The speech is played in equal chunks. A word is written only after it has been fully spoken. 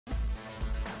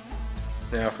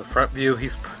Now for the front view,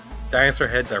 dinosaur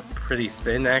heads are pretty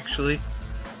thin actually.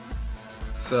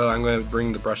 So I'm going to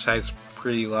bring the brush size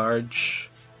pretty large.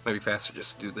 Might be faster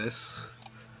just to do this.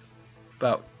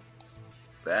 About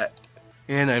that.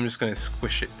 And I'm just going to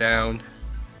squish it down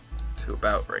to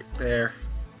about right there.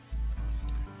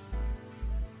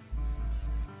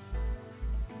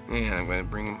 And I'm going to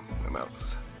bring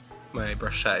my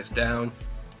brush size down.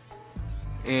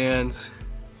 And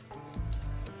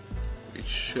we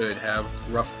should have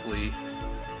roughly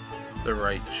the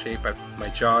right shape. My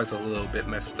jaw is a little bit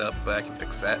messed up, but I can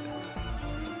fix that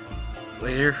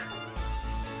later.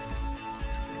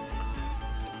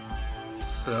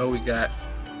 So we got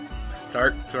a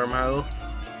start to our model,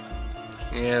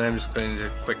 and I'm just going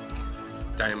to quick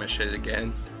dynamesh it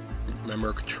again.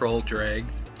 Remember, control drag.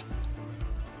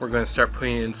 We're going to start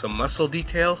putting in some muscle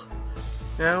detail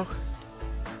now.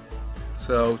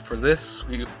 So for this,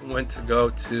 we went to go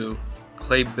to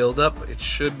clay buildup. It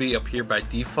should be up here by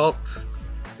default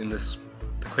in the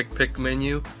quick pick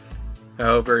menu.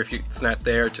 However, if it's not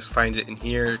there, just find it in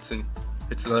here. It's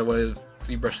another one of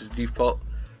ZBrush's default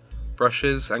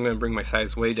brushes. I'm going to bring my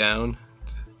size way down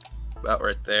to about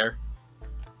right there.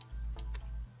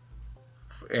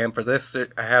 And for this,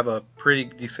 I have a pretty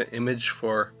decent image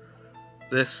for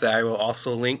this that I will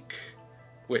also link,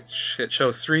 which it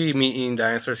shows 3 meat-eating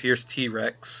dinosaurs. Here's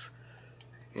T-Rex,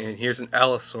 and here's an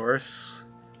Allosaurus,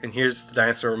 and here's the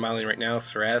dinosaur we're modeling right now,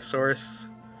 Ceratosaurus.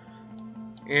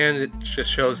 And it just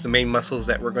shows the main muscles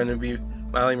that we're going to be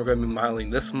modeling. We're going to be modeling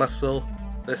this muscle,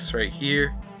 this right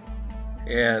here,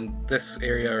 and this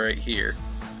area right here.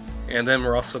 And then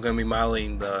we're also going to be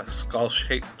modeling the skull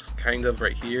shapes kind of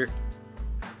right here.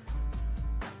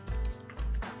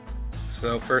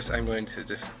 So first I'm going to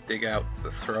just dig out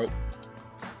the throat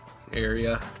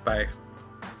area by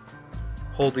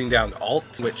holding down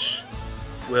Alt, which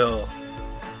will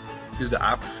do the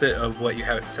opposite of what you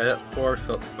have it set up for.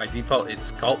 So by default it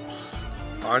sculpts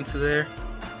onto there.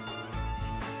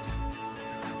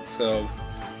 So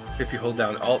if you hold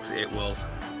down Alt, it will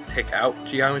take out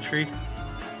geometry,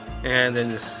 and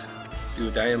then just do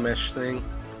a dynamesh thing.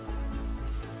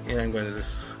 And I'm going to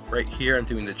just right here, I'm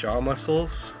doing the jaw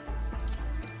muscles.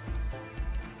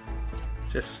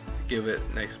 Just give it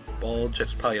a nice bulge.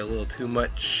 That's probably a little too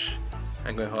much.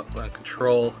 I'm going to hold on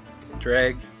Control,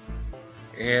 drag,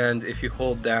 and if you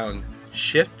hold down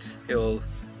Shift, it will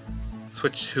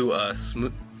switch to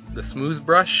the smooth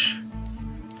brush,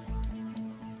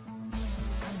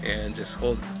 and just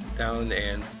hold it down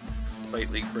and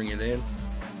slightly bring it in.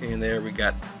 And there we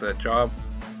got the jaw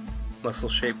muscle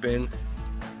shape in.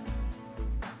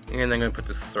 And I'm going to put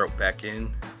this throat back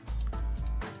in.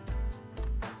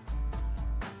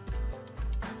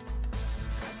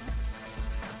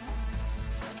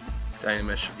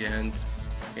 Dynamesh again,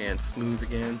 and smooth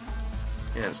again,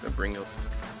 and I'm just going to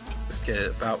just get it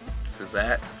about to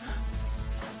that.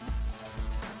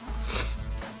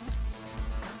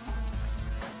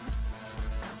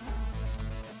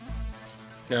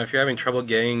 Now if you're having trouble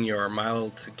getting your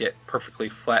model to get perfectly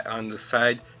flat on the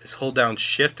side, just hold down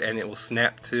Shift and it will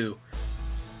snap to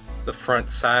the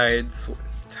front, sides,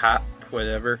 top,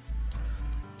 whatever.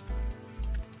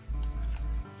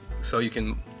 So you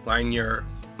can line your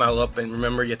model up, and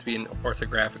remember you have to be in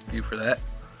orthographic view for that.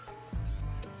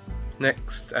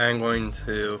 Next I'm going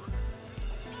to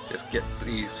just get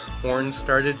these horns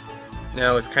started.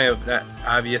 Now it's kind of not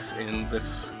obvious in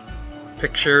this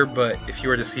picture, but if you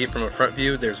were to see it from a front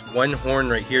view, there's one horn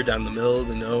right here down the middle of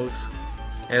the nose,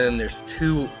 and then there's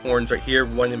 2 horns right here,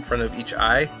 one in front of each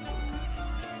eye.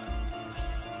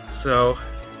 So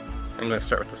I'm going to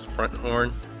start with this front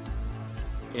horn,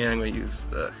 and I'm going to use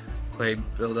the clay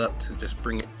build up to just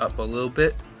bring it up a little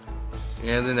bit,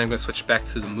 and then I'm going to switch back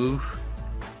to the move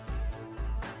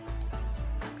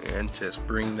and just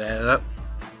bring that up,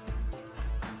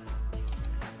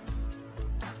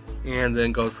 and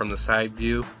then go from the side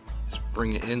view, just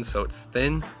bring it in so it's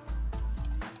thin,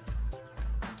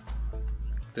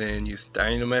 then use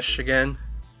Dynamesh again,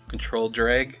 control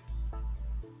drag,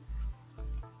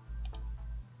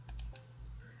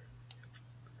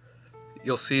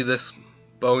 you'll see this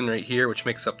bone right here which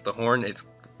makes up the horn. It's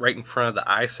right in front of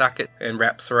the eye socket and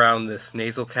wraps around this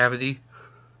nasal cavity.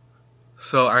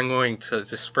 So I'm going to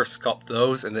just first sculpt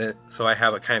those, and then so I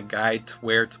have a kind of guide to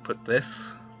where to put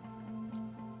this.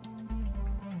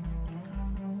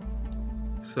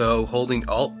 So holding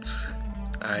Alt,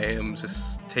 I am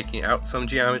just taking out some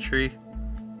geometry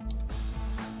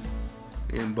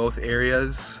in both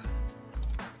areas.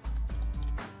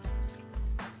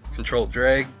 Control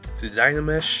drag to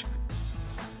Dynamesh,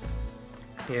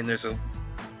 and there's a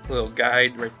little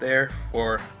guide right there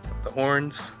for the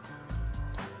horns.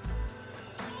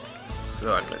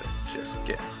 So I'm gonna just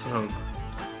get some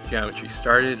geometry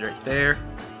started right there.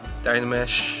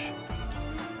 Dynamesh.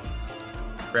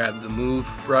 Grab the move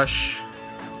brush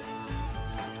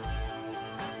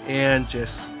and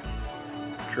just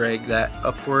drag that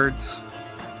upwards.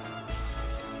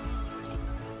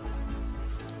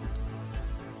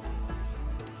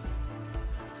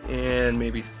 And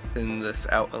maybe thin this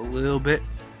out a little bit.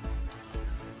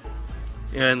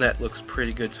 And that looks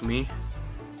pretty good to me.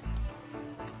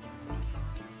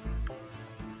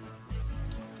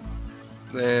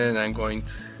 Then I'm going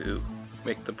to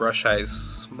make the brush size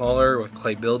smaller with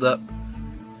clay buildup.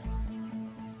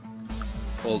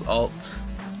 Hold Alt,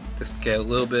 just get a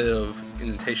little bit of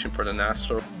indentation for the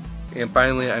nostril. And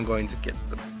finally I'm going to get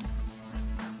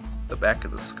the back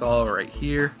of the skull right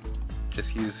here,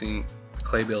 just using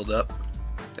clay buildup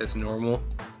as normal,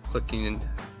 clicking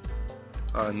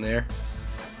on there.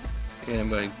 And I'm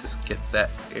going to just get that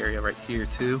area right here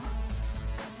too.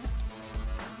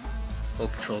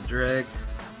 Hold Control drag.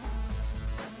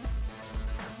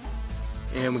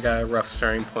 And we got a rough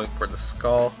starting point for the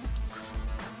skull.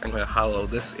 I'm going to hollow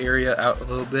this area out a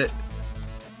little bit.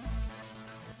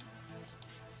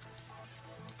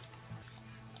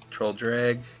 Control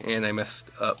drag, and I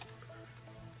messed up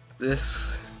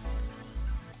this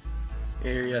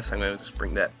area, so I'm going to just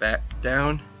bring that back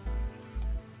down.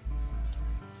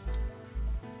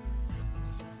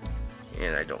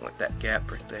 And I don't want that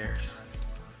gap right there.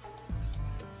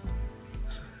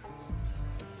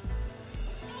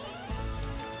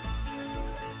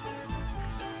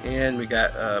 And we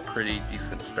got a pretty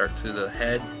decent start to the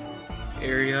head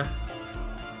area.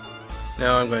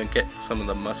 Now I'm going to get some of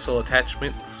the muscle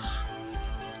attachments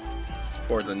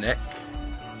for the neck.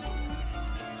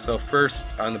 So first,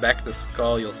 on the back of the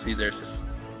skull, you'll see there's this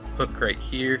hook right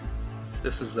here.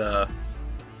 This is I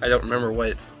don't remember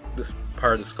what this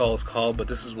part of the skull is called, but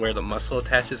this is where the muscle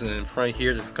attaches, and in front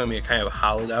here there's going to be a kind of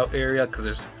hollowed out area because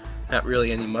there's not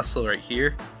really any muscle right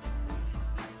here.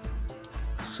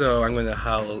 So I'm going to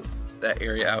hollow that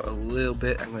area out a little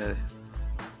bit. I'm going to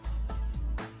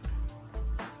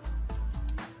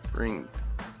bring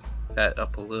that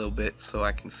up a little bit so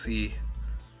I can see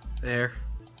there.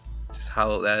 Just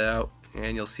hollow that out,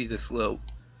 and you'll see this little,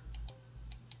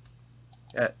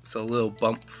 it's a little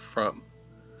bump from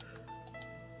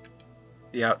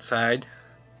the outside.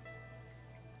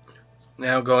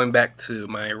 Now going back to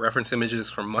my reference images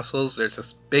for muscles, there's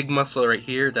this big muscle right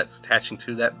here that's attaching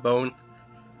to that bone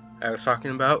I was talking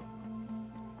about.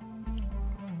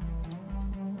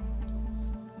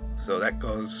 So that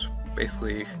goes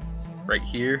basically right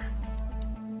here.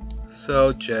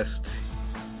 So just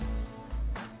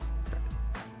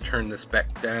turn this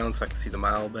back down so I can see the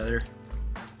model better,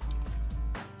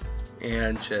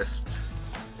 and just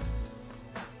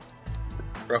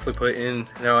roughly put it in.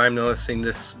 Now I'm noticing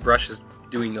this brush is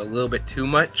doing a little bit too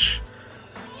much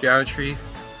geometry,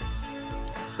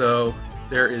 so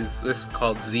there is this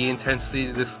called Z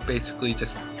intensity. This basically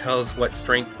just tells what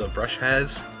strength the brush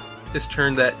has. Just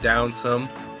turn that down some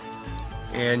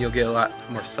and you'll get a lot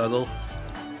more subtle.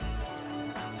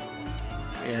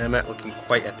 And I'm not looking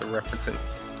quite at the reference in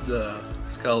the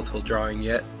skeletal drawing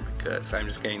yet because I'm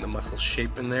just getting the muscle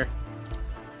shape in there.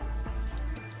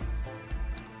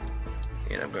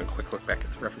 And I'm going to quick look back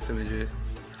at the reference image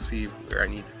to see where I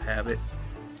need to have it.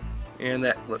 And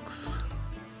that looks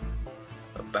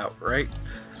about right.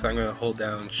 So I'm going to hold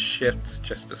down Shift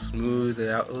just to smooth it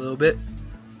out a little bit.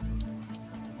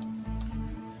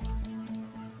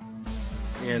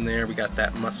 And there we got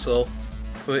that muscle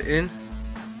put in.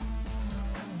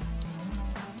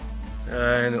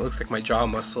 And it looks like my jaw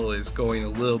muscle is going a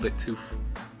little bit too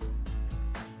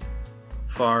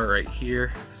far right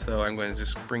here, so I'm going to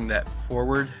just bring that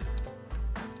forward.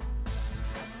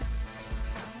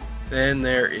 Then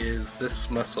there is this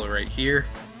muscle right here.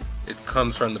 It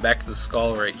comes from the back of the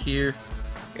skull right here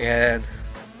and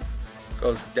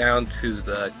goes down to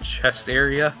the chest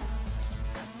area,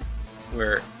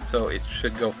 so it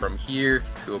should go from here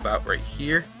to about right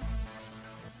here.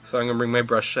 So I'm going to bring my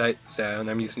brush size down.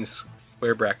 I'm using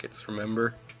square brackets,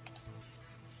 remember.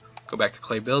 Go back to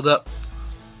clay buildup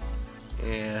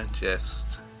and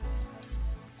just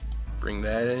bring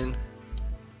that in.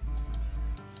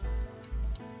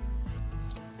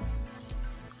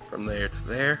 From there to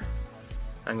there.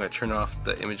 I'm going to turn off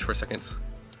the image for a second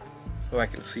so I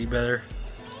can see better.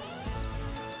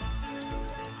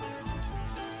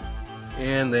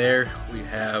 And there we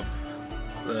have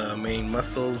the main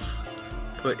muscles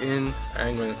put in.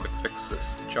 I'm going to quick fix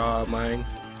this jaw of mine.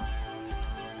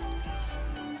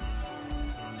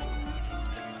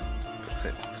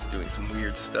 Since it's doing some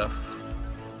weird stuff.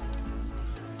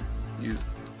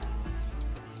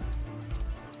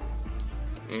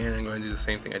 And I'm going to do the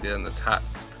same thing I did on the top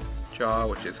jaw,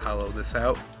 which is hollow this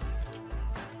out.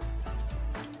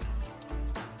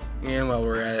 And while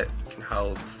we're at it, you can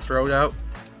hollow the throat out.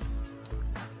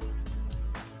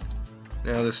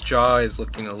 Now this jaw is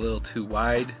looking a little too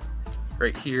wide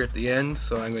right here at the end,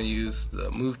 so I'm going to use the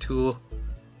move tool.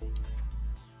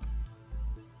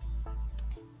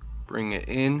 Bring it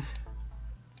in.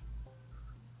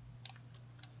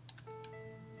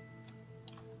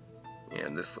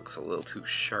 And this looks a little too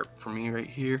sharp for me right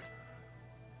here.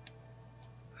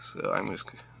 So I'm just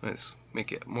going to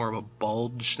make it more of a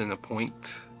bulge than a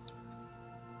point.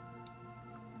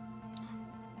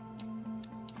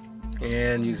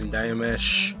 And using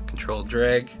Dynamesh, control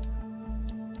drag.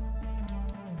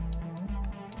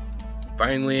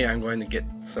 Finally, I'm going to get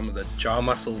some of the jaw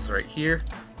muscles right here.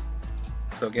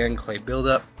 So again, clay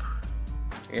buildup,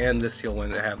 and this you'll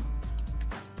want to have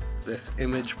this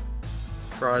image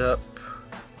brought up.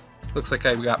 Looks like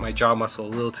I've got my jaw muscle a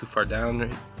little too far down,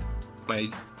 right? My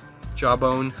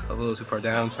jawbone a little too far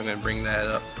down, so I'm going to bring that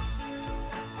up.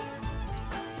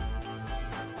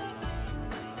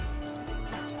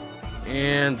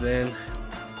 And then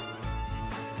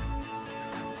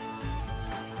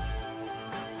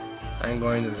I'm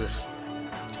going to just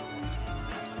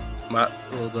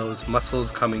model those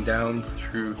muscles coming down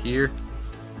through here.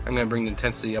 I'm going to bring the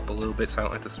intensity up a little bit so I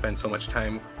don't have to spend so much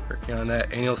time working on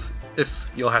that. And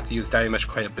you'll have to use Dynamesh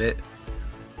quite a bit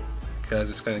because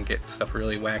it's going to get stuff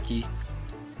really wacky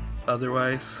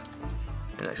otherwise.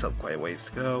 And I still have quite a ways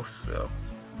to go, so.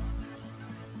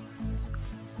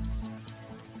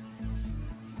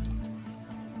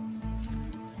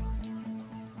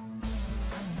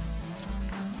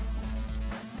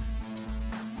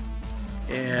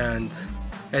 And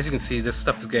as you can see, this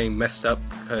stuff is getting messed up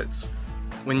because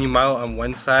when you model on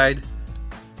one side,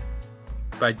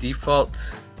 by default,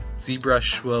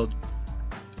 ZBrush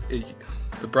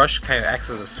the brush kind of acts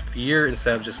as a sphere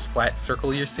instead of just flat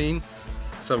circle you're seeing.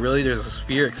 So really there's a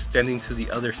sphere extending to the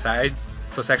other side,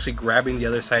 so it's actually grabbing the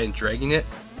other side and dragging it.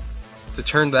 To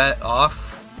turn that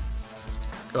off,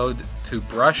 go to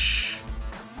brush,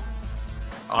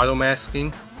 auto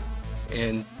masking,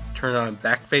 and turn on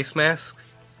back face mask,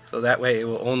 so that way it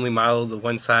will only model the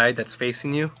one side that's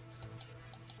facing you,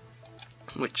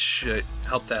 which should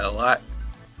help that a lot.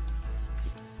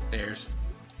 There's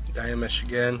Dynamesh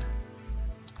again,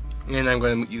 and I'm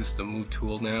going to use the move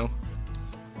tool now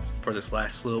for this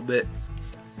last little bit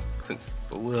since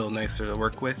it's a little nicer to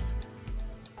work with.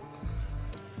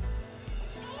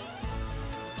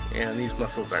 And these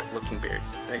muscles aren't looking very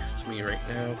nice to me right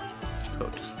now, so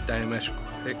just Dynamesh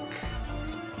quick.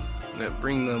 I'm going to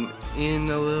bring them in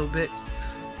a little bit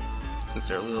since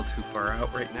they're a little too far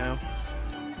out right now.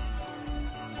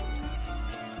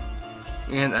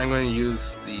 And I'm going to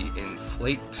use the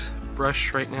inflate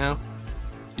brush right now.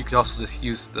 You could also just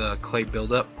use the clay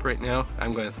buildup right now.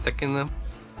 I'm going to thicken them.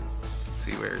 Let's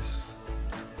see where's.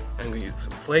 I'm going to use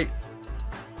some inflate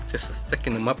just to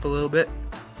thicken them up a little bit.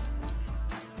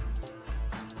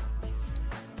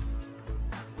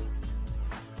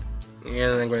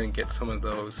 And I'm going to get some of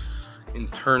those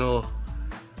internal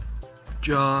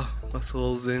jaw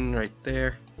muscles in right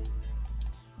there.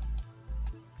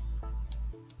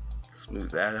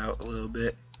 Smooth that out a little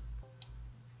bit.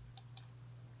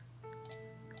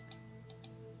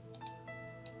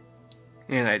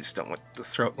 And I just don't want the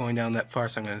throat going down that far,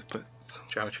 so I'm going to put some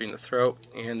geometry in the throat,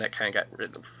 and that kind of got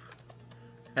rid of.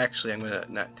 Actually, I'm going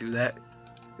to not do that.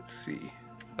 Let's see.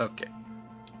 Okay.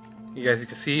 You guys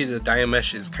can see the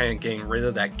Dynamesh is kind of getting rid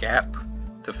of that gap.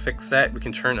 To fix that, we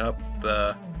can turn up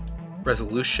the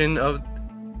resolution of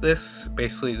this.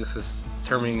 Basically, this is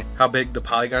determining how big the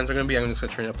polygons are going to be. I'm just going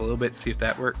to turn it up a little bit, see if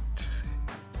that worked.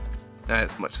 Not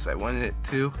as much as I wanted it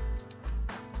to.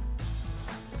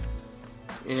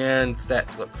 And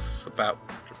that looks about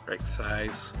the right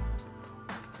size.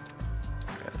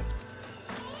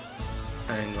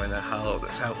 I'm going to hollow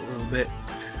this out a little bit.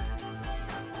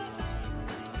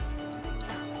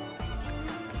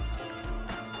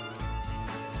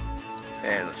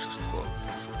 And let's just close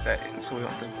that in so we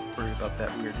don't have to worry about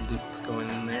that weird loop going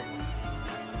in there.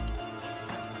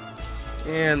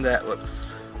 And that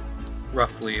looks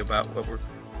roughly about what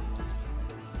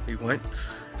we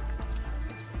want.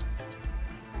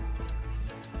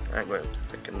 I'm going to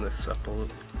thicken this up a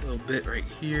little bit right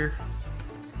here.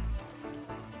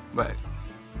 But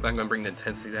I'm going to bring the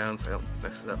intensity down so I don't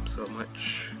mess it up so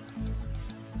much.